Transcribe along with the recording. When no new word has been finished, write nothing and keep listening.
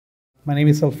My name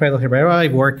is Alfredo Herrera. I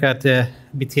work at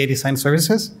BTA Design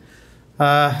Services.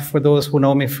 For those who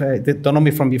know me, that don't know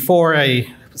me from before,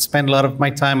 I spent a lot of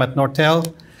my time at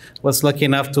Nortel. Was lucky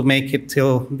enough to make it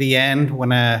till the end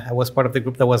when I was part of the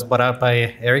group that was bought out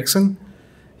by Ericsson.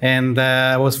 And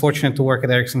I was fortunate to work at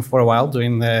Ericsson for a while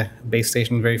doing the base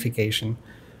station verification.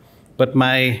 But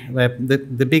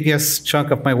the biggest chunk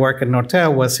of my work at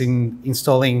Nortel was in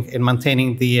installing and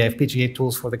maintaining the FPGA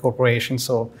tools for the corporation.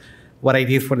 So what I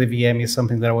did for the VM is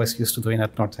something that I was used to doing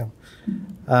at Nortel.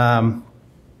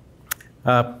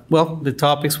 Well, the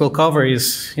topics we'll cover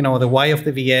is, the why of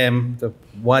the VM,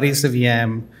 what is the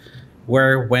VM,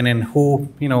 where, when, and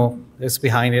who, is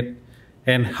behind it,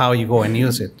 and how you go and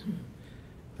use it.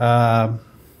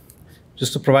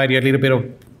 Just to provide you a little bit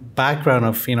of background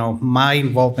of, my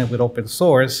involvement with open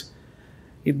source,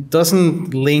 it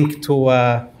doesn't link to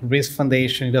RISC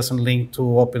Foundation. It doesn't link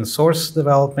to open source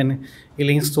development. It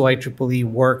links to IEEE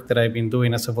work that I've been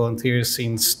doing as a volunteer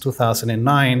since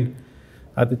 2009.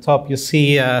 At the top, you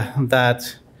see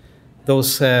that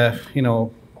those,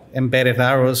 embedded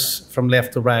arrows from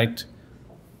left to right,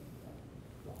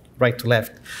 right to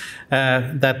left,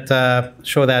 that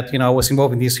show that, I was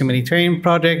involved in this humanitarian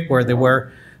project where there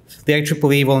were the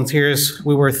IEEE volunteers.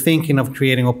 We were thinking of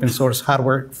creating open source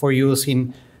hardware for use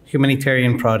in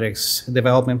humanitarian projects,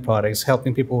 development projects,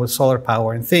 helping people with solar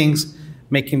power and things,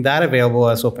 making that available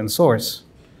as open source.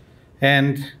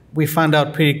 And we found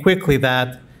out pretty quickly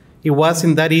that it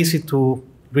wasn't that easy to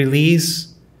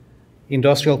release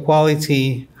industrial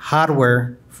quality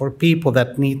hardware for people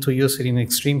that need to use it in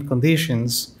extreme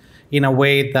conditions in a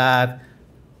way that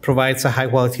provides a high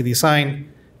quality design,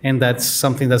 and that's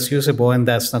something that's usable, and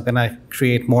that's not gonna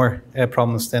create more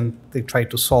problems than they try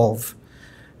to solve.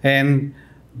 And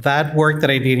that work that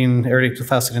I did in early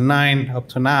 2009 up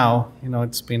to now,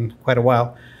 it's been quite a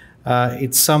while,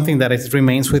 it's something that it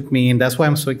remains with me, and that's why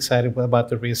I'm so excited about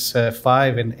the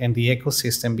RISC-V and the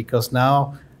ecosystem, because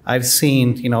now I've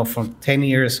seen, from 10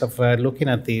 years of looking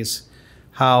at this,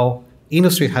 how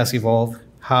industry has evolved,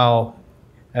 how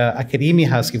academia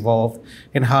has evolved,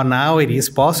 and how now it is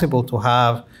possible to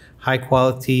have high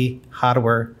quality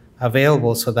hardware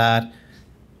available so that,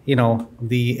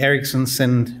 the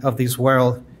Ericssons of this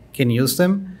world can use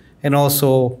them, and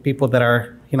also people that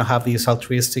are, have these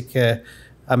altruistic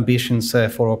ambitions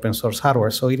for open source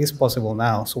hardware. So it is possible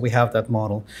now. So we have that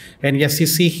model. And yes, you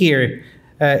see here,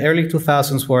 early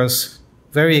 2000s was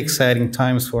very exciting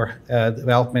times for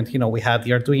development. We had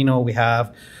the Arduino, we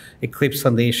have Eclipse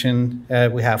Foundation,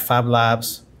 we have Fab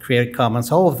Labs, Creative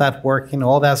Commons, all of that work,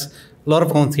 all that's a lot of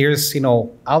volunteers,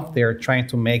 out there trying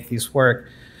to make this work.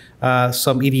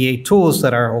 Some EDA tools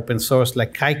that are open source,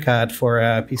 like KiCad for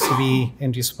PCB,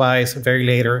 NGSpice, very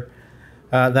later,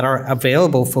 that are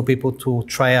available for people to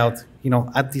try out,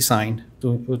 at design,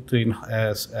 doing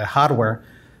hardware.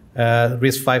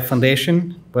 RISC-V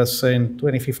Foundation was in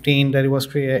 2015 that it was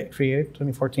created,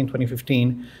 2014,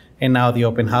 2015, and now the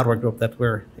Open Hardware Group that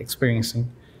we're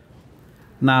experiencing.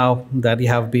 Now that you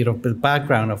have a bit of the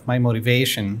background of my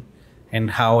motivation and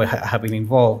how I have been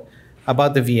involved,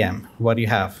 about the VM, what do you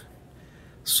have?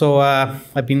 So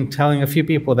I've been telling a few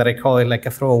people that I call it like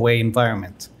a throwaway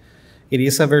environment. It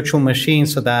is a virtual machine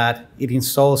so that it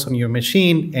installs on your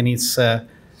machine, and it's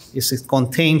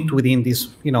contained within this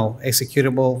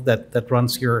executable that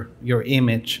runs your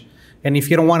image. And if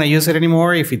you don't want to use it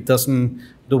anymore, if it doesn't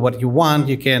do what you want,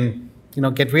 you can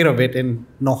get rid of it and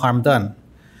no harm done.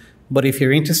 But if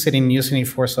you're interested in using it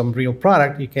for some real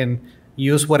product, you can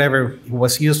use whatever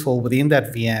was useful within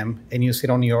that VM and use it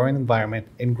on your own environment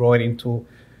and grow it into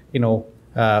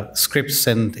scripts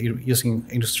and using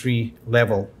industry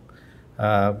level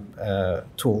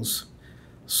tools.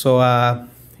 So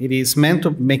it is meant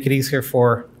to make it easier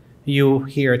for you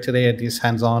here today at this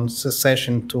hands-on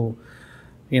session to,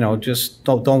 just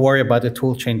don't worry about the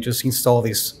tool chain, just install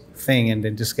this thing and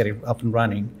then just get it up and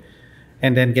running.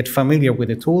 And then get familiar with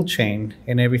the tool chain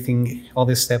and everything, all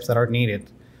the steps that are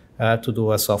needed to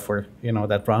do a software,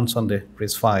 that runs on the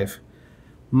RISC-V.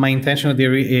 My intention at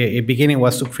the beginning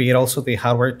was to create also the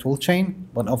hardware tool chain,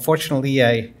 but unfortunately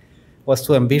I was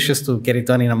too ambitious to get it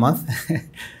done in a month.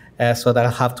 So that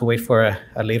I'll have to wait for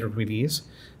a later release.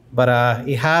 But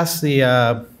it has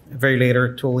the very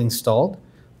later tool installed,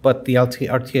 but the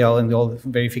RTL and the old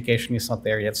verification is not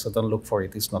there yet, so don't look for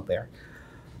it, it's not there.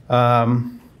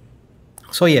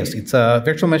 So yes, it's a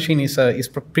virtual machine is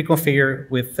pre-configured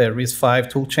with the RISC-V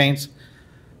tool chains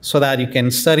so that you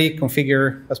can study,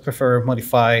 configure, as preferred,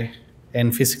 modify,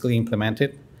 and physically implement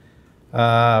it.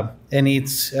 And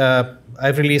it's,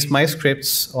 I've released my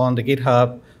scripts on the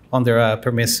GitHub under a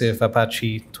permissive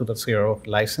Apache 2.0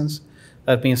 license.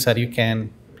 That means that you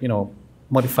can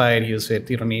modify it, use it.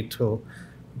 You don't need to,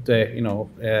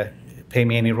 pay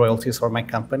me any royalties or my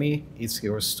company. It's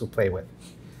yours to play with.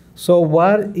 So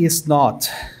what is not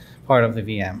part of the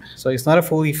VM? So it's not a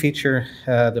fully featured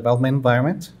development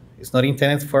environment. It's not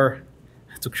intended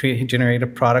to generate a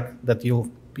product that you'll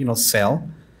sell.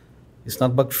 It's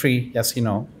not bug-free, as you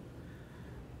know.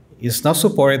 It's not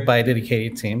supported by a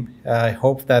dedicated team. I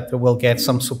hope that we'll get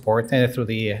some support through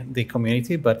the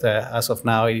community, but as of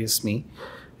now, it is me.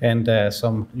 And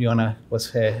Yona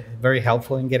was very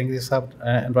helpful in getting this up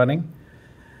and running.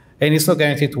 And it's not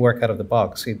guaranteed to work out of the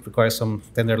box. It requires some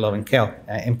tender love and care,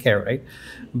 right?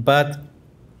 But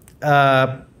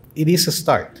it is a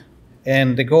start.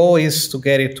 And the goal is to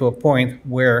get it to a point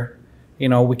where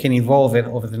we can evolve it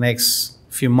over the next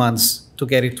few months to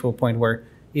get it to a point where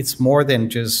it's more than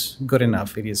just good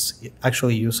enough. It is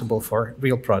actually usable for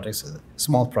real projects,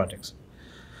 small projects.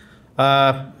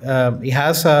 It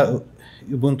has a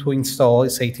Ubuntu install.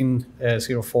 It's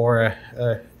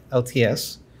 18.04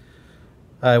 LTS.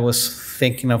 I was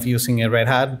thinking of using a Red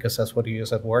Hat because that's what you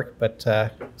use at work, but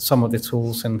some of the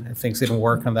tools and things didn't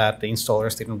work on that. The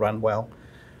installers didn't run well.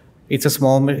 It's a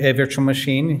small virtual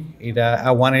machine.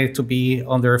 I wanted it to be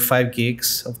under 5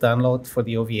 gigs of download for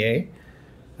the OVA.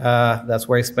 That's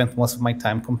where I spent most of my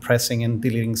time compressing and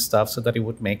deleting stuff so that it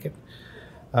would make it.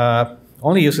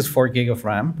 Only uses 4 gig of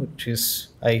RAM, which is,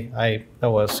 I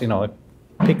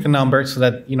picked a number so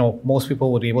that, most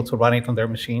people would be able to run it on their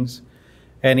machines.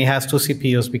 And it has 2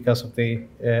 CPUs because of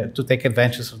to take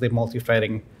advantage of the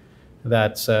multi-threading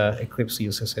that Eclipse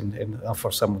uses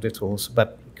for some of the tools,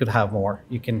 but it could have more.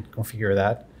 You can configure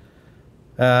that.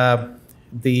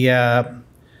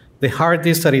 The hard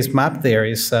disk that is mapped there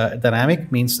is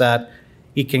dynamic, means that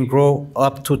it can grow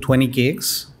up to 20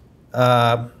 gigs,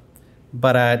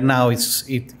 but now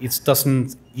it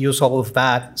doesn't use all of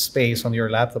that space on your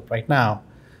laptop right now.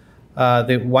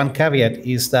 The one caveat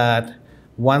is that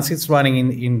once it's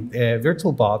running in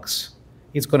VirtualBox,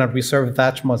 it's going to reserve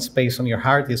that much space on your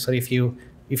hard disk. So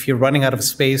if you're running out of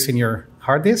space in your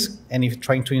hard disk and if you're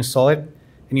trying to install it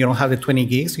and you don't have the 20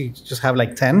 gigs, you just have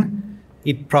like 10,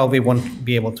 it probably won't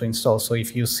be able to install. So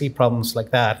if you see problems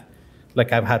like that,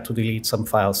 like I've had to delete some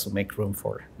files to make room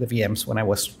for the VMs when I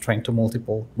was trying to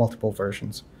multiple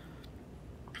versions.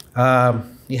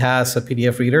 It has a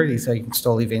PDF reader. You can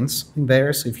install events in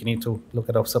there, so if you need to look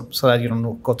it up so that you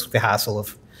don't go through the hassle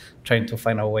of trying to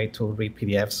find a way to read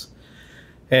PDFs.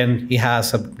 And it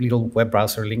has a little web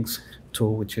browser links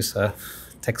tool, which is a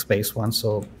text-based one,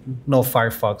 so no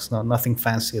Firefox, nothing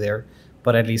fancy there,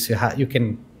 but at least you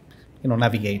can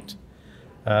navigate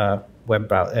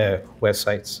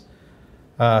websites.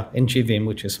 And GVim,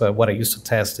 which is what I used to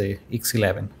test the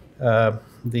X11,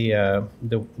 the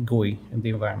GUI in the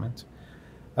environment.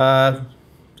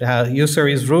 The user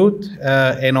is root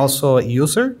and also a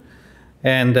user,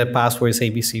 and the password is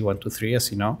ABC123,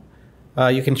 as you know.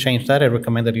 You can change that. I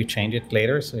recommend that you change it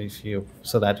later,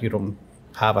 so that you don't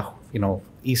have a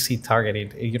easy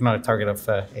targeted. You're not a target of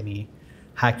any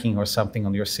hacking or something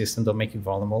on your system. Don't make it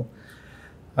vulnerable.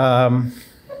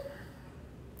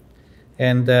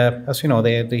 And as you know,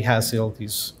 they has all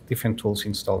these different tools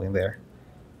installed in there.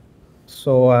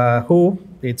 So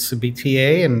it's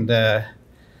BTA, and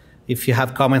if you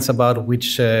have comments about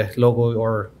which logo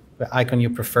or icon you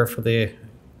prefer for the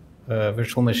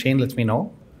virtual machine, let me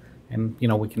know, and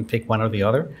we can pick one or the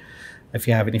other. If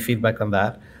you have any feedback on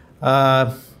that,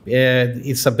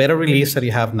 it's a better release that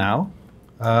you have now.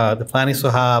 The plan is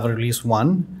to have a release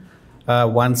 1.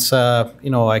 Once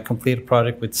I complete a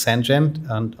project with Sengen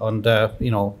and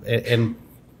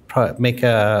make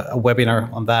a webinar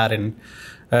on that and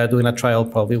doing a trial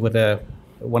probably with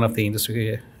one of the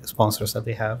industry sponsors that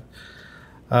they have.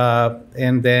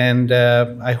 And then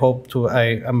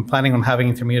I'm planning on having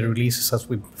intermediate releases as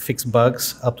we fix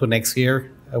bugs up to next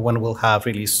year when we'll have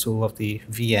release 2 of the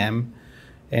VM,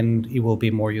 and it will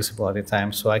be more usable at the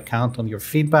time. So I count on your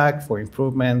feedback for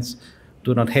improvements.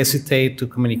 Do not hesitate to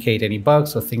communicate any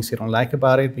bugs or things you don't like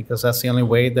about it, because that's the only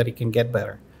way that it can get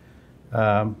better.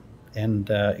 And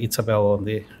it's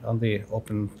available on the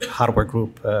Open Hardware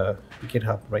Group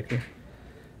GitHub right here.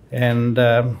 And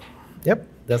yep,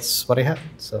 that's what I have.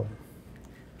 So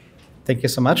thank you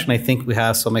so much. And I think we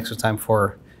have some extra time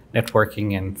for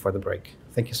networking and for the break.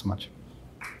 Thank you so much.